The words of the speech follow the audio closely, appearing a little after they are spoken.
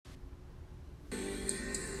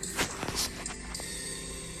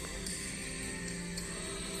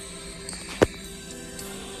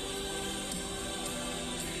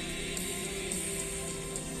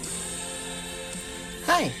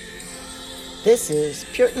This is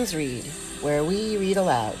Puritans Read, where we read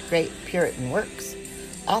aloud great Puritan works,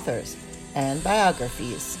 authors, and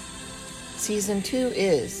biographies. Season 2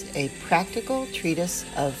 is A Practical Treatise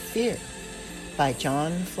of Fear by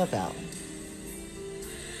John Flavel.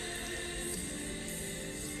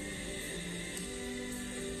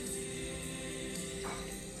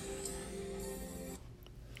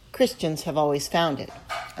 Christians have always found it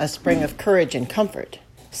a spring of courage and comfort,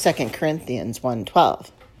 2 Corinthians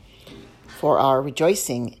 1:12. For our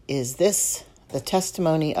rejoicing is this, the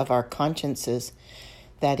testimony of our consciences,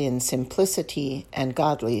 that in simplicity and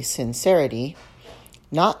godly sincerity,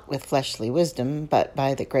 not with fleshly wisdom, but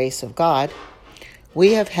by the grace of God,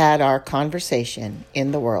 we have had our conversation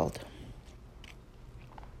in the world.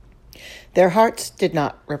 Their hearts did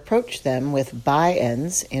not reproach them with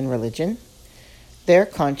by-ends in religion. Their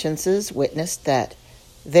consciences witnessed that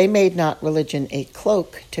they made not religion a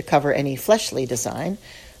cloak to cover any fleshly design,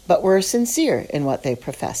 but were sincere in what they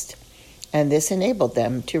professed, and this enabled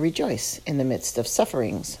them to rejoice in the midst of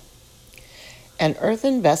sufferings. An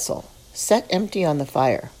earthen vessel set empty on the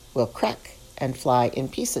fire will crack and fly in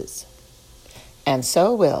pieces, and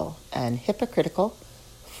so will an hypocritical,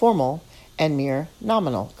 formal, and mere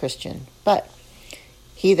nominal Christian. But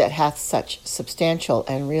he that hath such substantial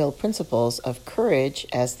and real principles of courage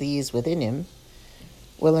as these within him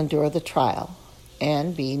will endure the trial,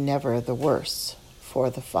 and be never the worse for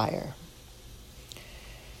the fire.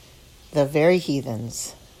 The very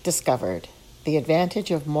heathens discovered the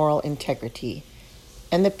advantage of moral integrity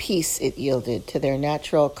and the peace it yielded to their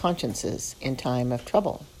natural consciences in time of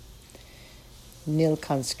trouble. Nil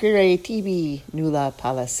conscrire tibi nulla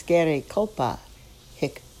palascere culpa,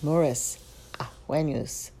 hic muris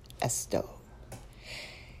avenus esto.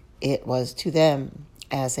 It was to them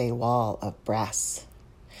as a wall of brass.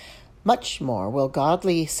 Much more will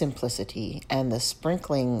godly simplicity and the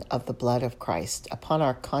sprinkling of the blood of Christ upon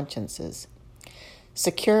our consciences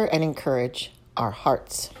secure and encourage our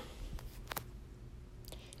hearts.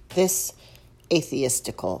 This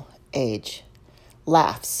atheistical age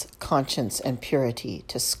laughs conscience and purity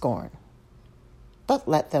to scorn. But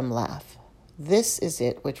let them laugh. This is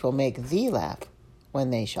it which will make thee laugh when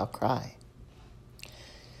they shall cry.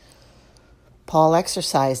 Paul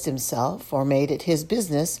exercised himself, or made it his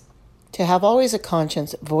business, to have always a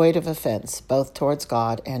conscience void of offense, both towards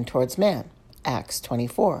God and towards man. Acts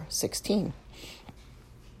 24:16.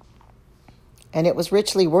 And it was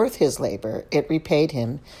richly worth his labor. It repaid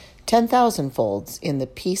him 10,000-folds in the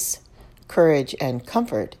peace, courage, and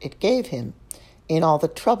comfort it gave him in all the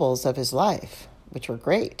troubles of his life, which were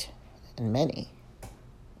great and many.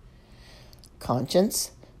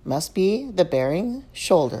 Conscience must be the bearing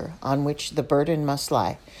shoulder on which the burden must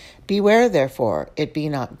lie. Beware, therefore, it be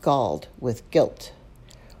not galled with guilt,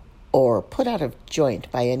 or put out of joint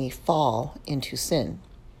by any fall into sin.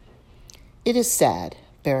 It is sad,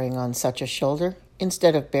 bearing on such a shoulder.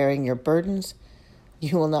 Instead of bearing your burdens,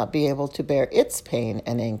 you will not be able to bear its pain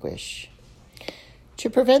and anguish. To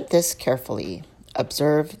prevent this carefully,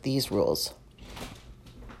 observe these rules.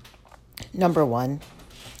 Number 1,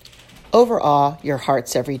 overawe your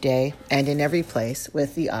hearts every day and in every place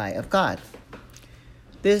with the eye of God.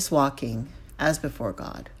 This walking as before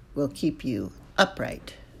God will keep you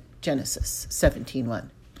upright. Genesis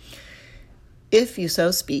 17:1. If you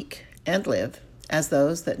so speak and live as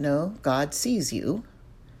those that know God sees you,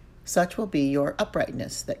 such will be your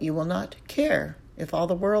uprightness that you will not care if all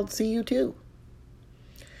the world see you too.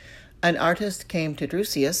 An artist came to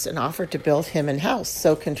Drusius and offered to build him an house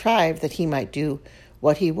so contrived that he might do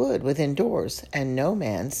what he would within doors and no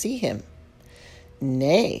man see him.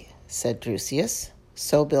 Nay, said Drusius,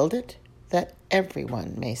 so build it that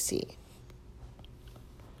everyone may see.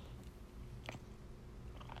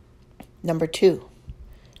 Number 2,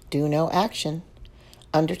 do no action,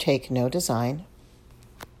 undertake no design,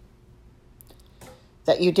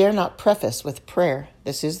 that you dare not preface with prayer.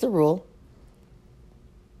 This is the rule.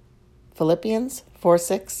 Philippians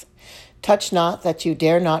 4:6. Touch not that you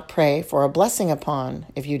dare not pray for a blessing upon.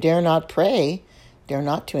 If you dare not pray, dare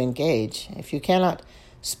not to engage. If you cannot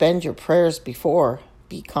spend your prayers before,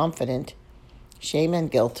 be confident. Shame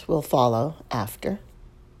and guilt will follow after.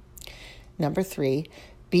 Number 3,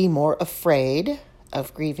 be more afraid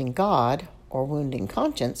of grieving God or wounding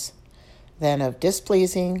conscience than of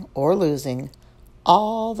displeasing or losing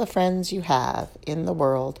all the friends you have in the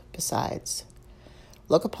world besides.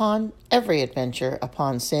 Look upon every adventure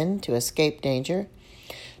upon sin to escape danger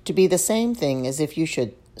to be the same thing as if you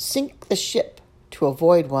should sink the ship to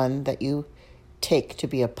avoid one that you take to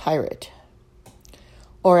be a pirate,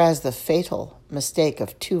 or as the fatal mistake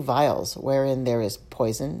of 2 vials wherein there is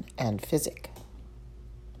poison and physic.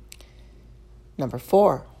 Number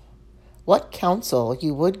 4, what counsel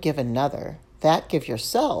you would give another, that give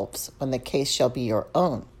yourselves when the case shall be your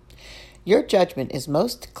own. Your judgment is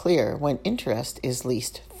most clear when interest is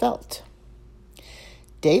least felt.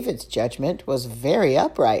 David's judgment was very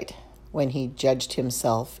upright when he judged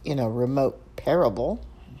himself in a remote parable.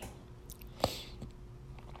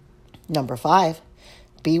 Number 5,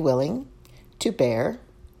 be willing to bear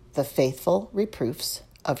the faithful reproofs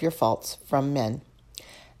of your faults from men,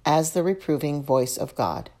 as the reproving voice of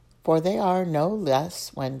God, for they are no less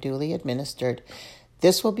when duly administered.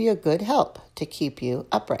 This will be a good help to keep you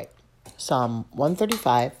upright. Psalm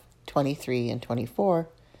 135, 23 and 24,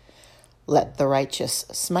 let the righteous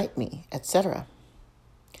smite me, etc.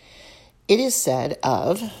 It is said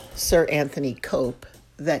of Sir Anthony Cope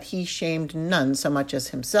that he shamed none so much as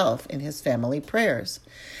himself in his family prayers,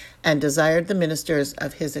 and desired the ministers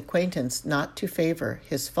of his acquaintance not to favor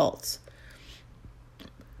his faults.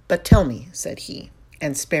 But tell me, said he,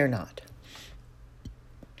 and spare not.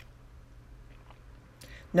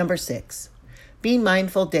 Number 6, be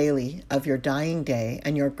mindful daily of your dying day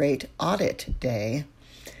and your great audit day,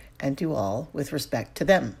 and do all with respect to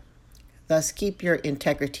them. Thus keep your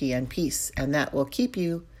integrity and peace, and that will keep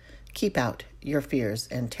out your fears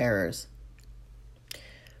and terrors.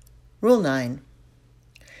 Rule 9.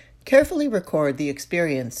 Carefully record the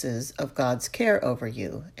experiences of God's care over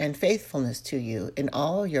you and faithfulness to you in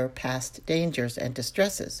all your past dangers and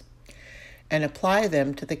distresses, and apply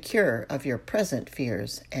them to the cure of your present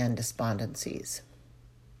fears and despondencies.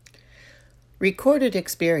 Recorded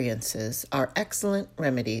experiences are excellent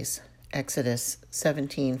remedies. Exodus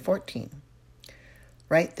 17:14.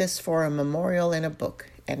 Write this for a memorial in a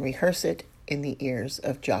book and rehearse it in the ears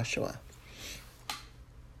of Joshua.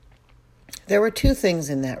 There were 2 things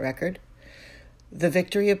in that record: the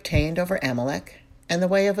victory obtained over Amalek and the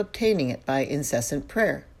way of obtaining it by incessant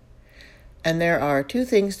prayer. And there are 2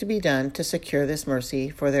 things to be done to secure this mercy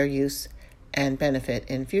for their use and benefit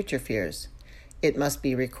in future fears. It must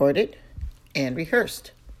be recorded and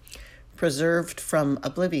rehearsed, preserved from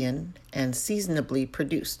oblivion, and seasonably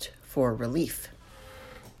produced for relief.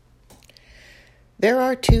 There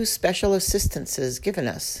are 2 special assistances given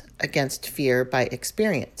us against fear by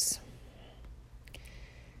experience.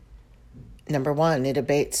 Number 1, it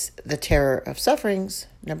abates the terror of sufferings.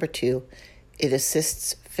 Number 2, it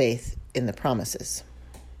assists faith in the promises.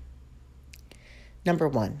 Number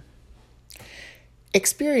 1,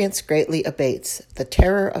 experience greatly abates the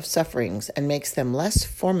terror of sufferings and makes them less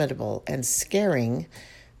formidable and scaring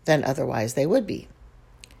than otherwise they would be.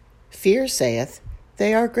 Fear saith,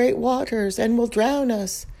 they are great waters and will drown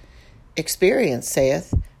us. Experience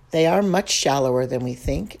saith, they are much shallower than we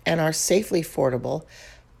think and are safely fordable.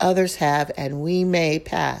 Others have, and we may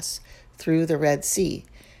pass through the Red Sea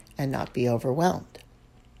and not be overwhelmed.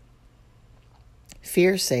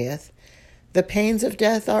 Fear saith, the pains of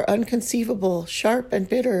death are unconceivable, sharp and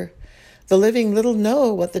bitter. The living little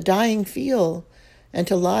know what the dying feel, and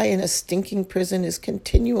to lie in a stinking prison is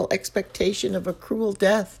continual expectation of a cruel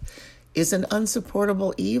death, is an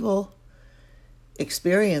unsupportable evil.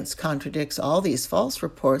 Experience contradicts all these false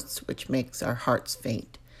reports, which makes our hearts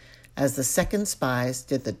faint, as the second spies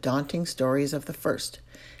did the daunting stories of the first,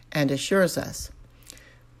 and assures us,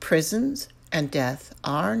 prisons and death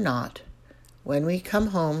are not, when we come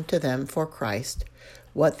home to them for Christ,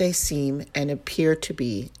 what they seem and appear to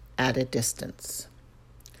be at a distance.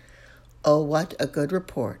 Oh, what a good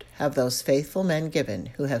report have those faithful men given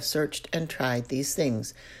who have searched and tried these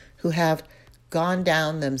things, who have gone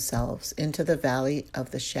down themselves into the valley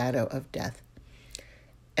of the shadow of death,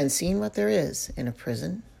 and seen what there is in a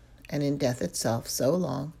prison and in death itself so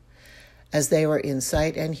long, as they were in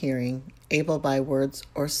sight and hearing, able by words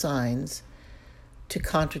or signs to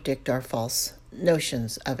contradict our false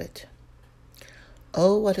notions of it.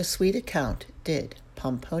 Oh, what a sweet account did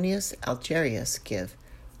Pomponius Algerius give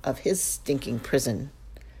of his stinking prison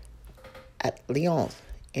at Lyons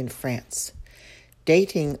in France,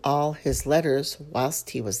 dating all his letters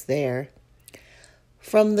whilst he was there,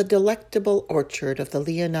 from the delectable orchard of the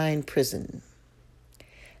Leonine prison.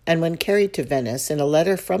 And when carried to Venice, in a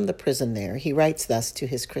letter from the prison there, he writes thus to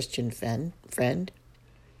his Christian friend,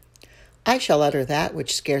 I shall utter that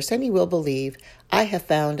which scarce any will believe. I have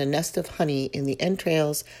found a nest of honey in the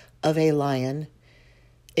entrails of a lion,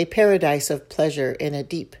 a paradise of pleasure in a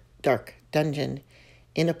deep, dark dungeon,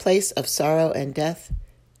 in a place of sorrow and death,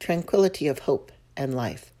 tranquility of hope and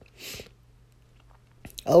life.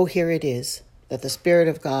 Oh, here it is, that the Spirit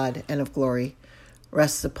of God and of glory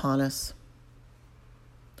rests upon us.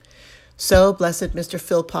 So, blessed Mr.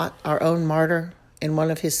 Philpot, our own martyr, in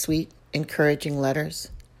one of his sweet, encouraging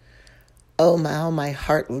letters, O how my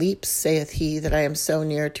heart leaps, saith he, that I am so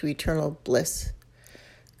near to eternal bliss.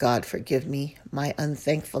 God forgive me my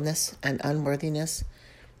unthankfulness and unworthiness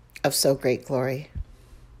of so great glory.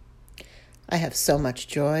 I have so much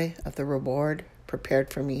joy of the reward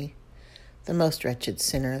prepared for me, the most wretched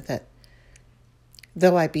sinner, that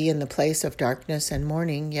though I be in the place of darkness and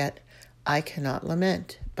mourning, yet I cannot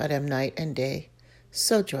lament, but am night and day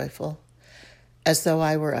so joyful, as though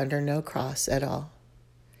I were under no cross at all.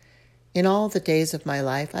 In all the days of my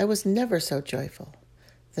life I was never so joyful.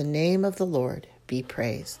 The name of the Lord be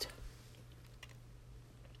praised.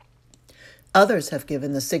 Others have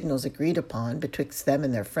given the signals agreed upon betwixt them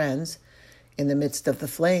and their friends in the midst of the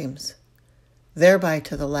flames, thereby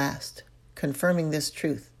to the last, confirming this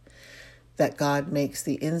truth, that God makes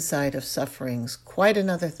the inside of sufferings quite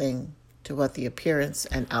another thing to what the appearance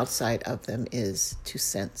and outside of them is to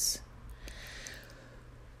sense.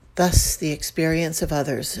 Thus the experience of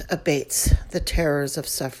others abates the terrors of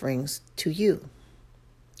sufferings to you.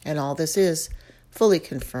 And all this is fully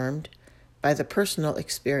confirmed by the personal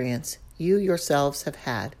experience you yourselves have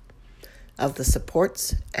had of the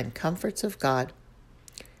supports and comforts of God,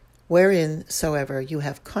 wherein soever you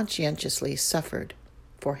have conscientiously suffered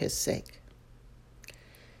for his sake.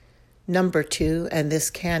 Number 2, and this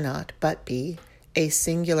cannot but be a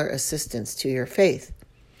singular assistance to your faith,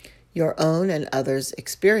 your own and others'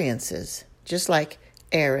 experiences, just like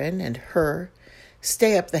Aaron and Hur,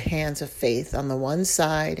 stay up the hands of faith on the one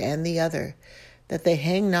side and the other, that they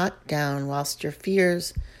hang not down whilst your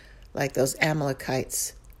fears, like those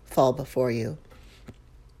Amalekites, fall before you.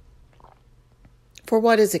 For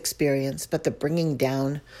what is experience but the bringing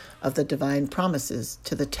down of the divine promises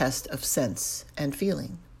to the test of sense and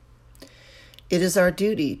feeling? It is our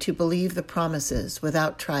duty to believe the promises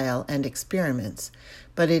without trial and experiments,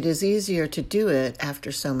 but it is easier to do it after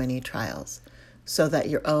so many trials, so that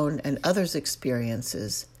your own and others'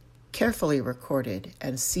 experiences, carefully recorded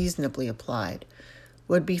and seasonably applied,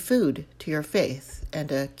 would be food to your faith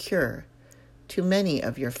and a cure to many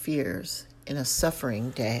of your fears in a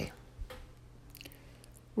suffering day.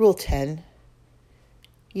 Rule 10.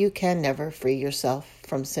 You can never free yourself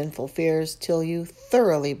from sinful fears till you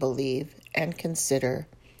thoroughly believe and consider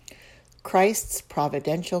Christ's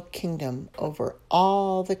providential kingdom over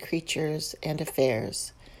all the creatures and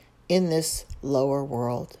affairs in this lower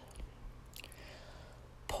world.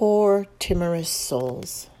 Poor timorous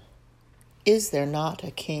souls, is there not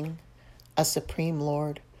a king, a supreme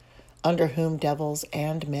Lord, under whom devils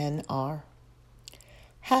and men are?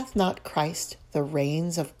 Hath not Christ the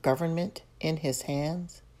reins of government in his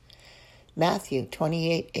hands? Matthew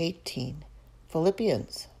 28:18,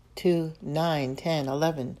 Philippians 2, 9, 10,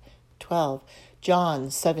 11, 12,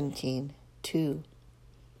 John 17, 2.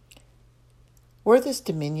 Were this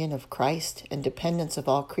dominion of Christ and dependence of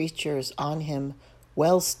all creatures on him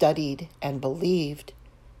well studied and believed,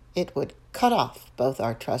 it would cut off both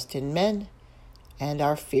our trust in men and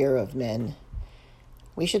our fear of men.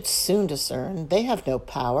 We should soon discern they have no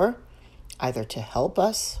power either to help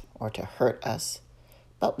us or to hurt us,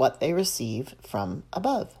 but what they receive from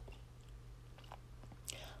above.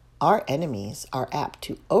 Our enemies are apt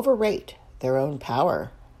to overrate their own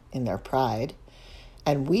power in their pride,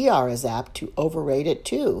 and we are as apt to overrate it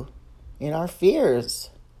too in our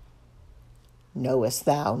fears. Knowest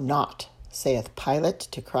thou not, saith Pilate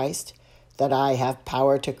to Christ, that I have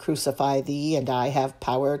power to crucify thee, and I have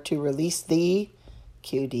power to release thee?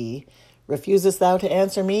 QD. Refusest thou to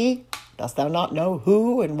answer me? Dost thou not know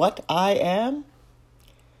who and what I am?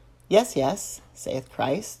 Yes, yes, saith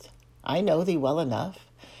Christ, I know thee well enough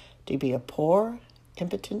to be a poor,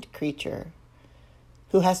 impotent creature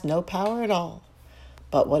who has no power at all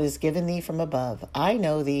but what is given thee from above. I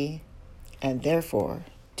know thee, and therefore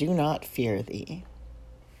do not fear thee.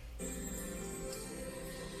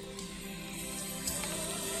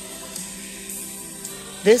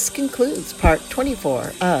 This concludes part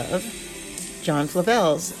 24 of John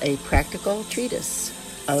Flavel's A Practical Treatise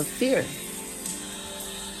of Fear.